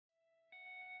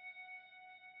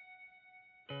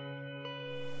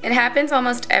It happens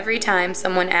almost every time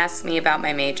someone asks me about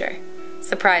my major.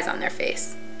 Surprise on their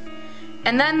face.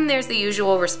 And then there's the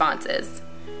usual responses.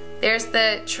 There's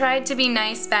the tried to be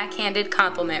nice backhanded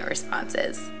compliment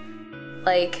responses.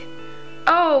 Like,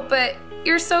 oh, but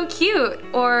you're so cute,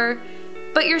 or,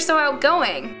 but you're so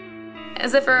outgoing.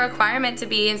 As if a requirement to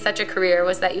be in such a career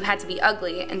was that you had to be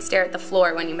ugly and stare at the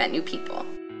floor when you met new people.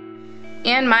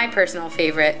 And my personal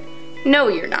favorite, no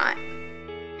you're not.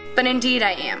 But indeed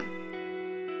I am.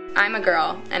 I'm a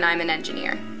girl and I'm an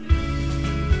engineer.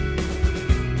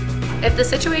 If the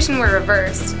situation were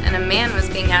reversed and a man was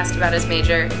being asked about his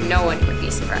major, no one would be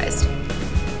surprised.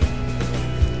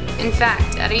 In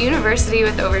fact, at a university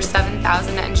with over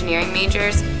 7,000 engineering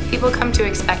majors, people come to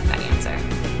expect that answer.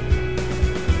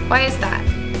 Why is that?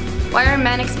 Why are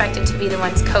men expected to be the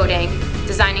ones coding,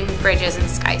 designing bridges and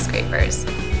skyscrapers,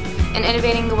 and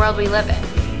innovating the world we live in?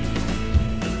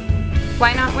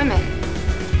 Why not women?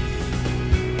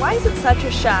 Why is it such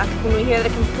a shock when we hear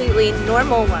that a completely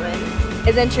normal woman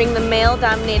is entering the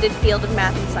male-dominated field of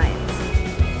math and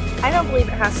science? I don't believe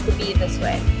it has to be this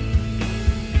way.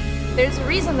 There's a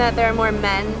reason that there are more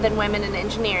men than women in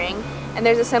engineering, and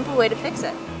there's a simple way to fix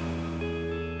it.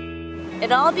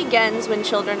 It all begins when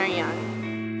children are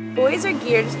young. Boys are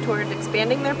geared toward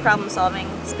expanding their problem-solving,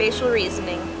 spatial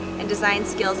reasoning, and design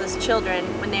skills as children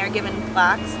when they are given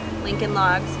blocks, Lincoln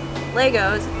Logs,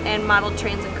 Legos, and modeled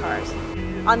trains and cars.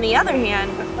 On the other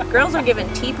hand, girls are given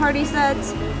tea party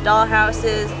sets, doll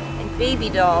houses, and baby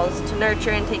dolls to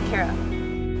nurture and take care of.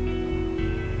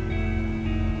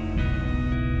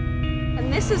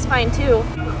 And this is fine too,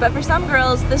 but for some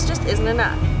girls, this just isn't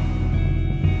enough.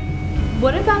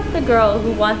 What about the girl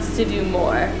who wants to do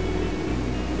more,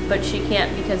 but she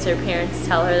can't because her parents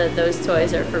tell her that those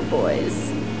toys are for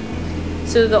boys?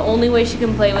 So the only way she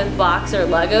can play with blocks or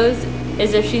Legos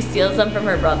is if she steals them from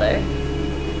her brother.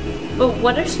 But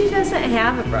what if she doesn't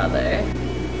have a brother?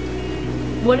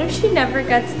 What if she never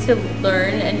gets to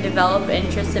learn and develop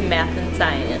interest in math and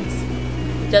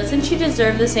science? Doesn't she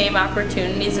deserve the same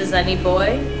opportunities as any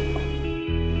boy?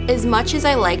 As much as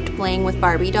I liked playing with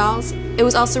Barbie dolls, it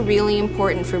was also really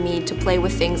important for me to play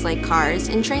with things like cars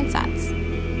and train sets.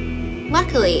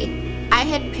 Luckily, I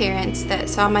had parents that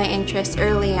saw my interest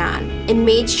early on and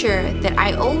made sure that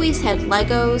I always had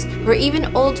Legos or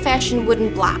even old-fashioned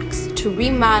wooden blocks to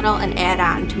remodel and add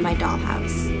on to my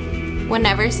dollhouse.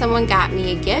 Whenever someone got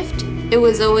me a gift, it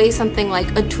was always something like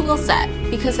a tool set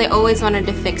because I always wanted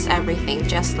to fix everything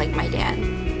just like my dad.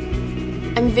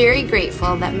 I'm very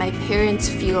grateful that my parents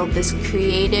fueled this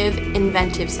creative,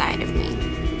 inventive side of me.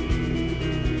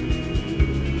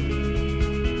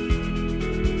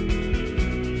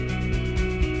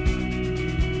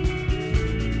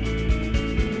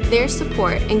 Their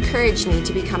support encouraged me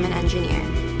to become an engineer.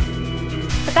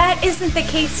 But that isn't the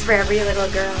case for every little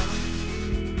girl.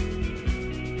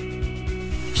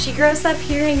 If she grows up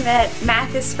hearing that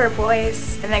math is for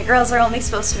boys and that girls are only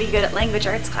supposed to be good at language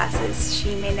arts classes,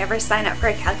 she may never sign up for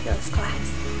a calculus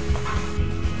class.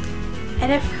 And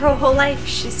if her whole life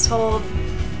she's told,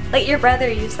 let your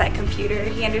brother use that computer,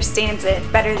 he understands it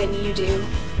better than you do,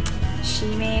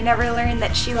 she may never learn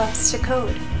that she loves to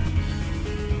code.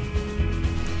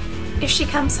 If she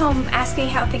comes home asking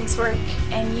how things work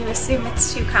and you assume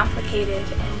it's too complicated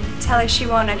and tell her she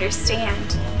won't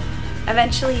understand,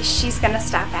 eventually she's gonna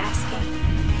stop asking.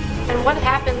 And what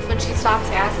happens when she stops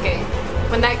asking?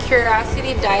 When that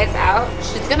curiosity dies out,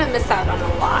 she's gonna miss out on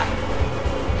a lot.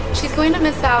 She's going to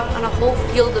miss out on a whole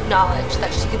field of knowledge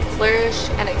that she could flourish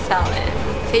and excel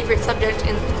in. Favorite subject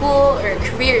in school or a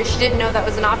career she didn't know that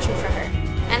was an option for her.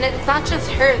 And it's not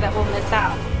just her that will miss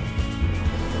out.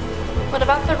 What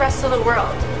about the rest of the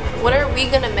world? What are we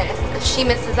gonna miss if she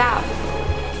misses out?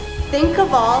 Think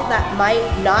of all that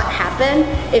might not happen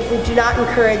if we do not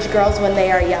encourage girls when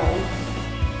they are young.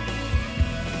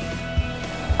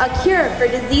 A cure for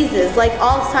diseases like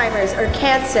Alzheimer's or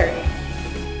cancer.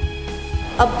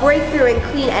 A breakthrough in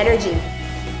clean energy.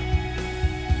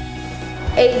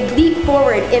 A leap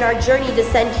forward in our journey to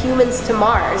send humans to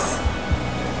Mars.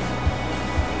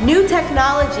 New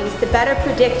technologies to better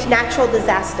predict natural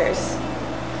disasters.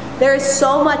 There is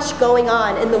so much going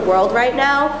on in the world right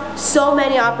now, so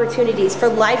many opportunities for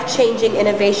life-changing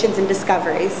innovations and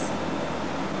discoveries.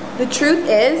 The truth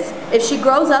is, if she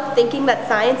grows up thinking that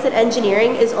science and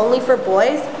engineering is only for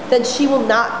boys, then she will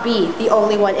not be the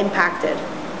only one impacted.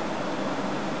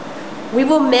 We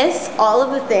will miss all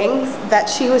of the things that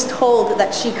she was told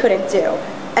that she couldn't do,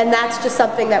 and that's just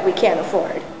something that we can't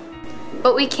afford.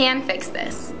 But we can fix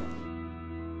this.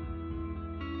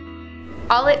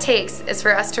 All it takes is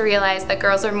for us to realize that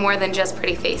girls are more than just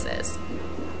pretty faces.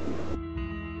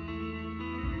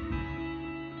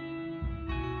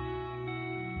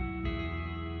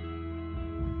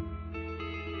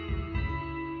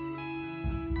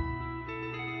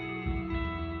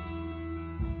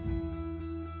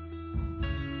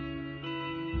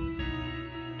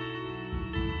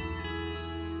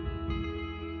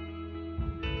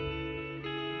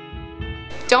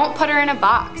 Don't put her in a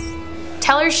box.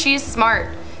 Tell her she's smart,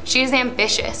 she is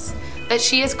ambitious, that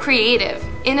she is creative,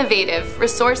 innovative,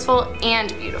 resourceful,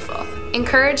 and beautiful.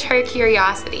 Encourage her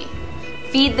curiosity.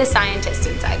 Feed the scientist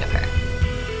inside of her.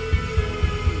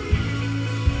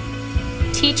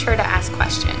 Teach her to ask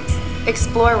questions.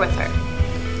 Explore with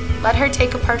her. Let her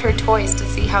take apart her toys to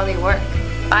see how they work.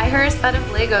 Buy her a set of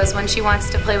Legos when she wants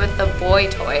to play with the boy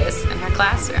toys in her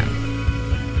classroom.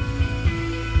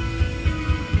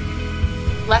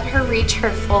 Let her reach her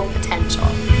full potential.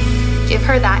 Give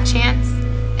her that chance,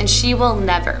 and she will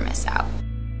never miss out.